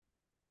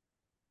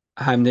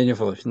I'm Daniel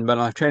Fuller from the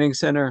Abundant Life Training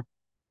Center,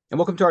 and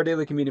welcome to our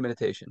daily community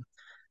meditation.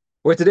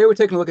 Where today we're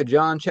taking a look at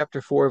John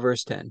chapter 4,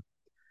 verse 10,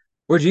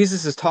 where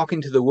Jesus is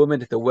talking to the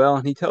woman at the well,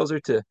 and he tells her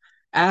to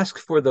ask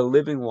for the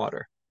living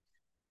water.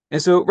 And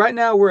so right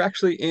now we're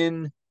actually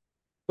in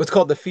what's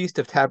called the Feast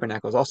of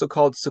Tabernacles, also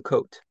called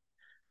Sukkot,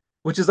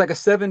 which is like a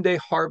 7-day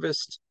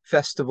harvest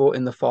festival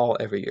in the fall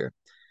every year.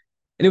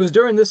 And it was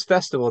during this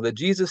festival that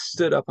Jesus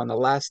stood up on the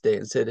last day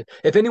and said,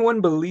 "If anyone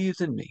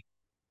believes in me,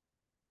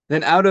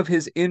 then out of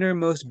his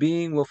innermost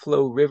being will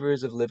flow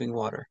rivers of living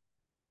water."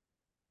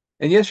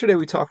 And yesterday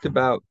we talked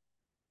about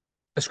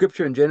a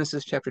scripture in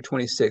Genesis chapter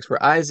 26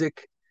 where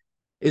Isaac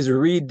is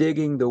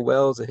redigging the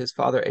wells that his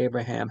father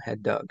Abraham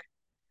had dug.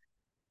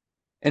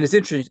 And it's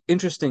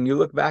interesting, you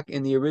look back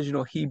in the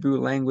original Hebrew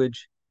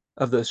language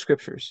of those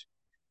scriptures.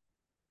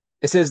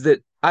 It says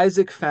that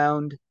Isaac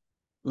found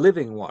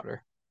living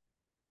water.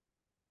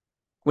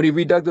 When he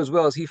redug those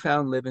wells, he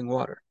found living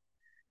water.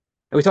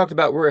 And we talked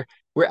about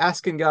we're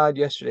asking God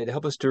yesterday to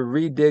help us to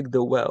redig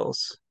the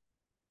wells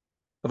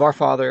of our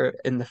father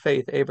in the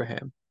faith,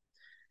 Abraham.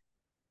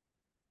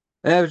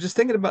 And I was just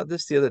thinking about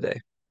this the other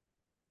day.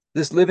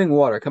 This living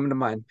water coming to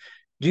mind.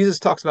 Jesus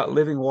talks about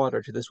living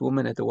water to this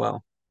woman at the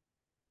well.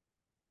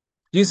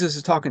 Jesus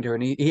is talking to her,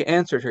 and he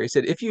answered her. He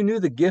said, "If you knew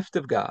the gift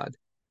of God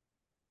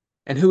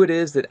and who it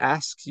is that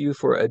asks you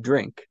for a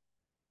drink,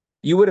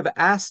 you would have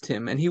asked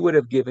him, and he would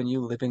have given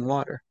you living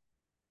water."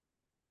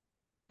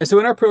 And so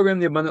in our program,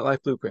 The Abundant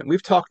Life Blueprint,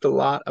 we've talked a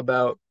lot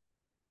about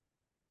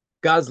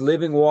God's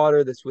living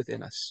water that's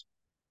within us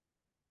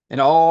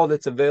and all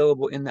that's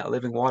available in that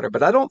living water.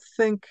 But I don't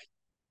think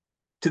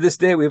to this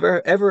day we've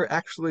ever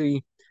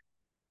actually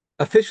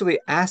officially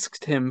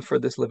asked him for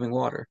this living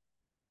water.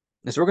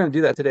 And so we're going to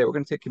do that today. We're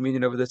going to take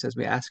communion over this as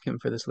we ask him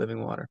for this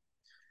living water.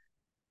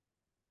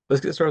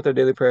 Let's get started with our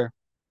daily prayer,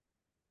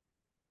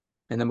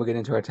 and then we'll get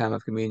into our time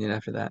of communion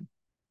after that.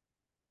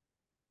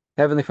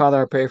 Heavenly Father,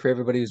 I pray for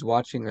everybody who's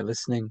watching or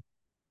listening,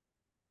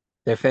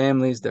 their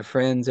families, their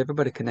friends,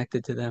 everybody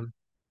connected to them,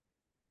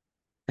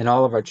 and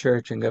all of our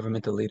church and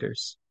governmental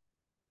leaders.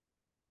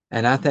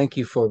 And I thank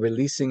you for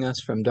releasing us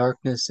from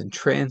darkness and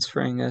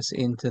transferring us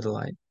into the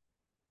light,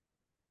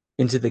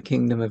 into the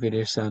kingdom of your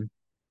dear Son.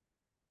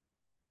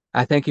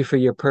 I thank you for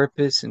your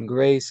purpose and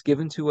grace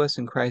given to us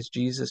in Christ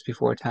Jesus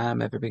before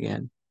time ever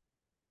began.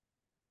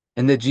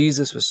 And that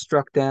Jesus was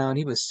struck down,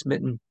 he was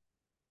smitten,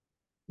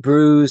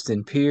 bruised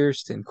and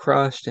pierced and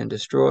crushed and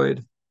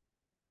destroyed,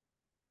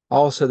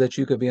 all so that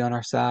you could be on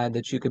our side,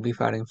 that you could be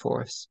fighting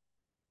for us.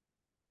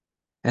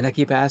 And I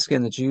keep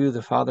asking that you,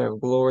 the Father of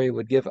glory,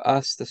 would give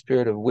us the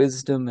spirit of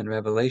wisdom and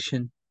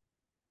revelation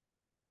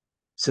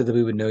so that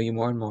we would know you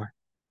more and more.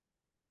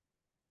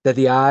 That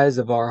the eyes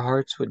of our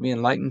hearts would be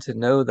enlightened to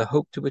know the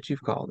hope to which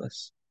you've called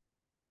us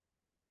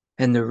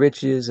and the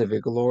riches of your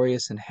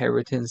glorious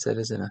inheritance that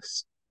is in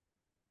us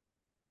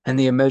and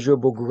the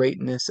immeasurable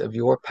greatness of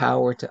your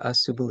power to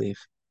us who believe.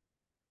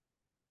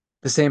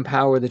 The same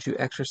power that you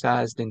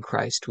exercised in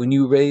Christ when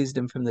you raised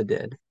him from the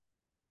dead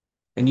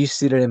and you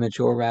seated him at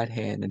your right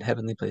hand in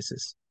heavenly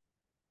places,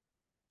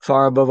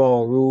 far above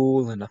all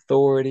rule and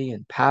authority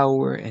and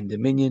power and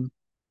dominion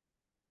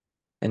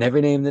and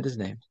every name that is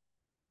named,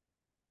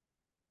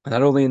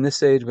 not only in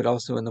this age, but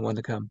also in the one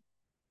to come.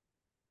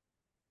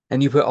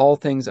 And you put all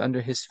things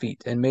under his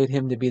feet and made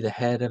him to be the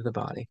head of the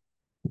body,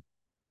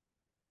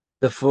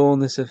 the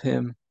fullness of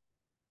him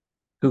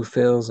who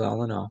fills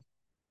all in all.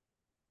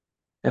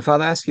 And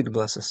Father, I ask you to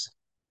bless us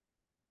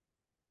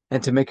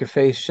and to make your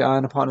face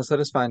shine upon us. Let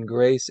us find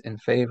grace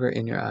and favor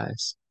in your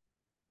eyes.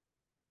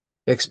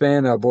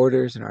 Expand our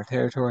borders and our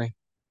territory.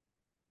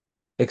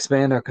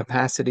 Expand our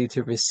capacity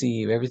to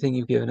receive everything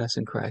you've given us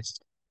in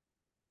Christ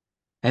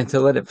and to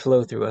let it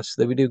flow through us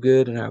so that we do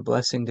good and are a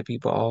blessing to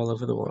people all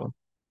over the world.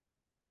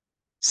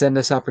 Send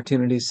us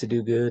opportunities to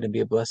do good and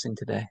be a blessing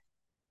today.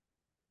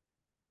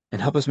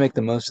 And help us make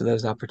the most of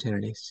those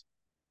opportunities.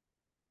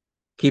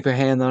 Keep your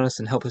hand on us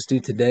and help us do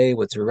today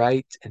what's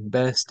right and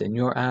best in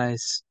your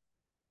eyes.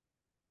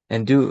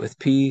 And do it with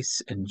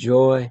peace and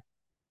joy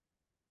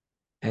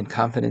and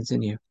confidence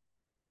in you.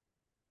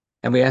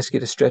 And we ask you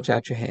to stretch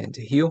out your hand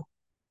to heal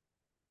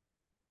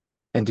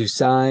and do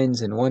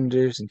signs and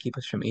wonders and keep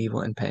us from evil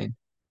and pain.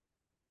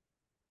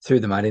 Through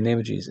the mighty name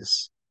of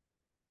Jesus.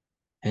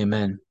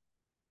 Amen.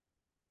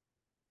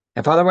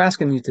 And Father, we're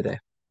asking you today,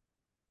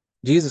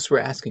 Jesus, we're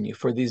asking you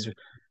for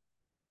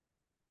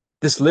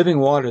this living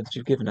water that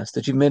you've given us,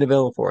 that you've made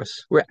available for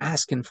us. We're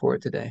asking for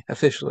it today,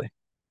 officially.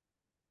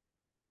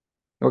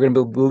 We're going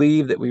to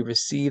believe that we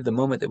receive the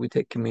moment that we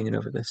take communion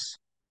over this.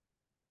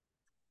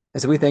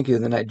 And so we thank you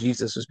the night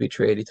Jesus was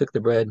betrayed. He took the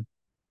bread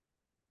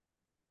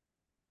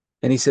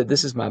and he said,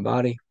 "This is my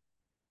body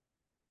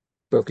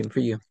broken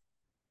for you.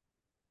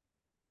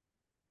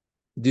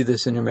 Do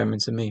this in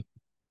remembrance of me."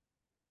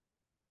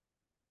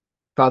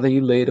 Father,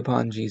 you laid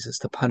upon Jesus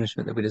the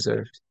punishment that we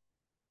deserved.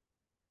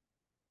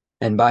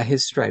 And by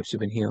his stripes we've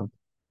been healed.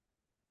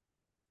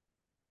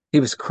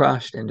 He was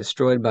crushed and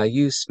destroyed by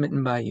you,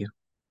 smitten by you,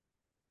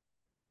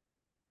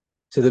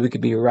 so that we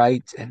could be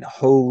right and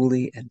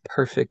holy and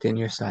perfect in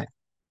your sight.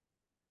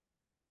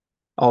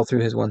 all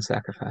through his one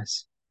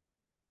sacrifice.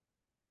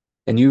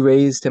 And you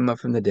raised him up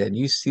from the dead.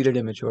 You seated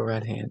him at your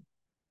right hand.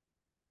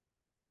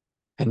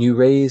 And you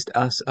raised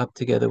us up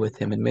together with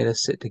him and made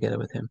us sit together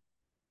with him.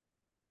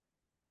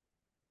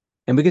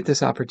 And we get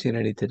this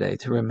opportunity today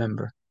to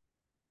remember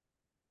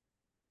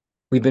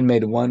we've been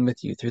made one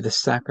with you through the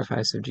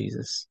sacrifice of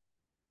Jesus.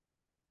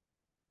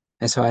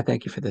 And so I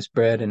thank you for this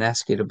bread and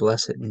ask you to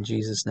bless it in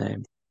Jesus'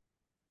 name.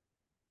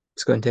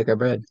 Let's go ahead and take our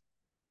bread.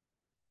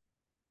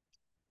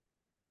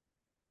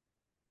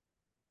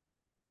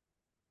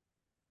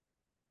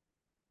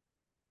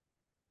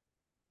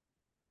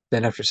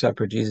 Then after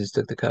supper, Jesus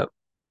took the cup.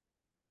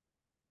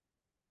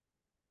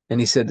 And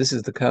he said, "This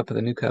is the cup of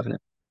the new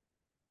covenant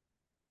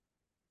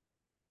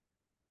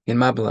in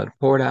my blood,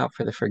 poured out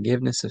for the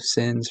forgiveness of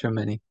sins for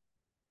many."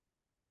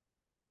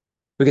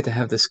 We get to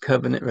have this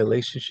covenant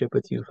relationship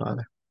with you,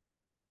 Father.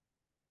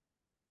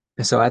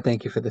 And so I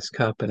thank you for this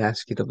cup and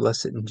ask you to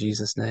bless it in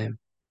Jesus' name.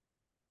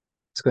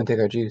 Let's go and take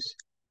our juice.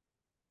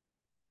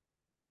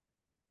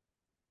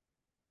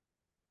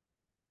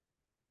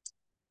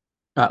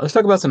 All right, let's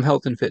talk about some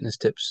health and fitness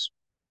tips.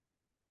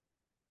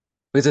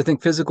 Because I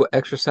think physical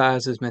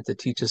exercise is meant to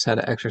teach us how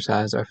to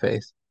exercise our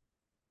faith.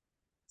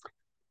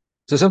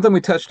 So something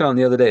we touched on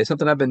the other day,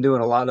 something I've been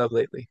doing a lot of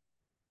lately,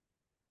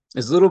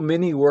 is little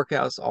mini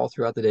workouts all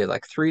throughout the day,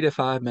 like 3 to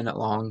 5 minute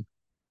long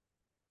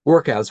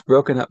workouts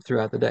broken up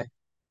throughout the day.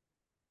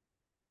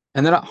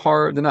 And they're not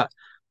hard, they're not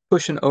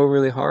pushing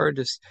overly hard,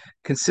 just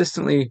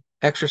consistently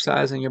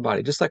exercising your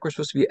body, just like we're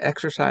supposed to be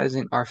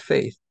exercising our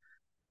faith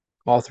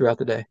all throughout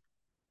the day.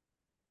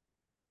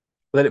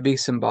 Let it be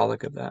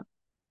symbolic of that.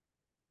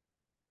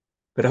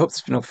 But I hope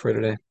it's been helpful for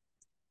today. If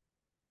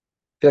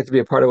you'd like to be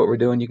a part of what we're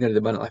doing, you can go to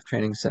the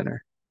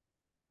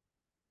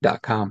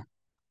abundantlifetrainingcenter.com.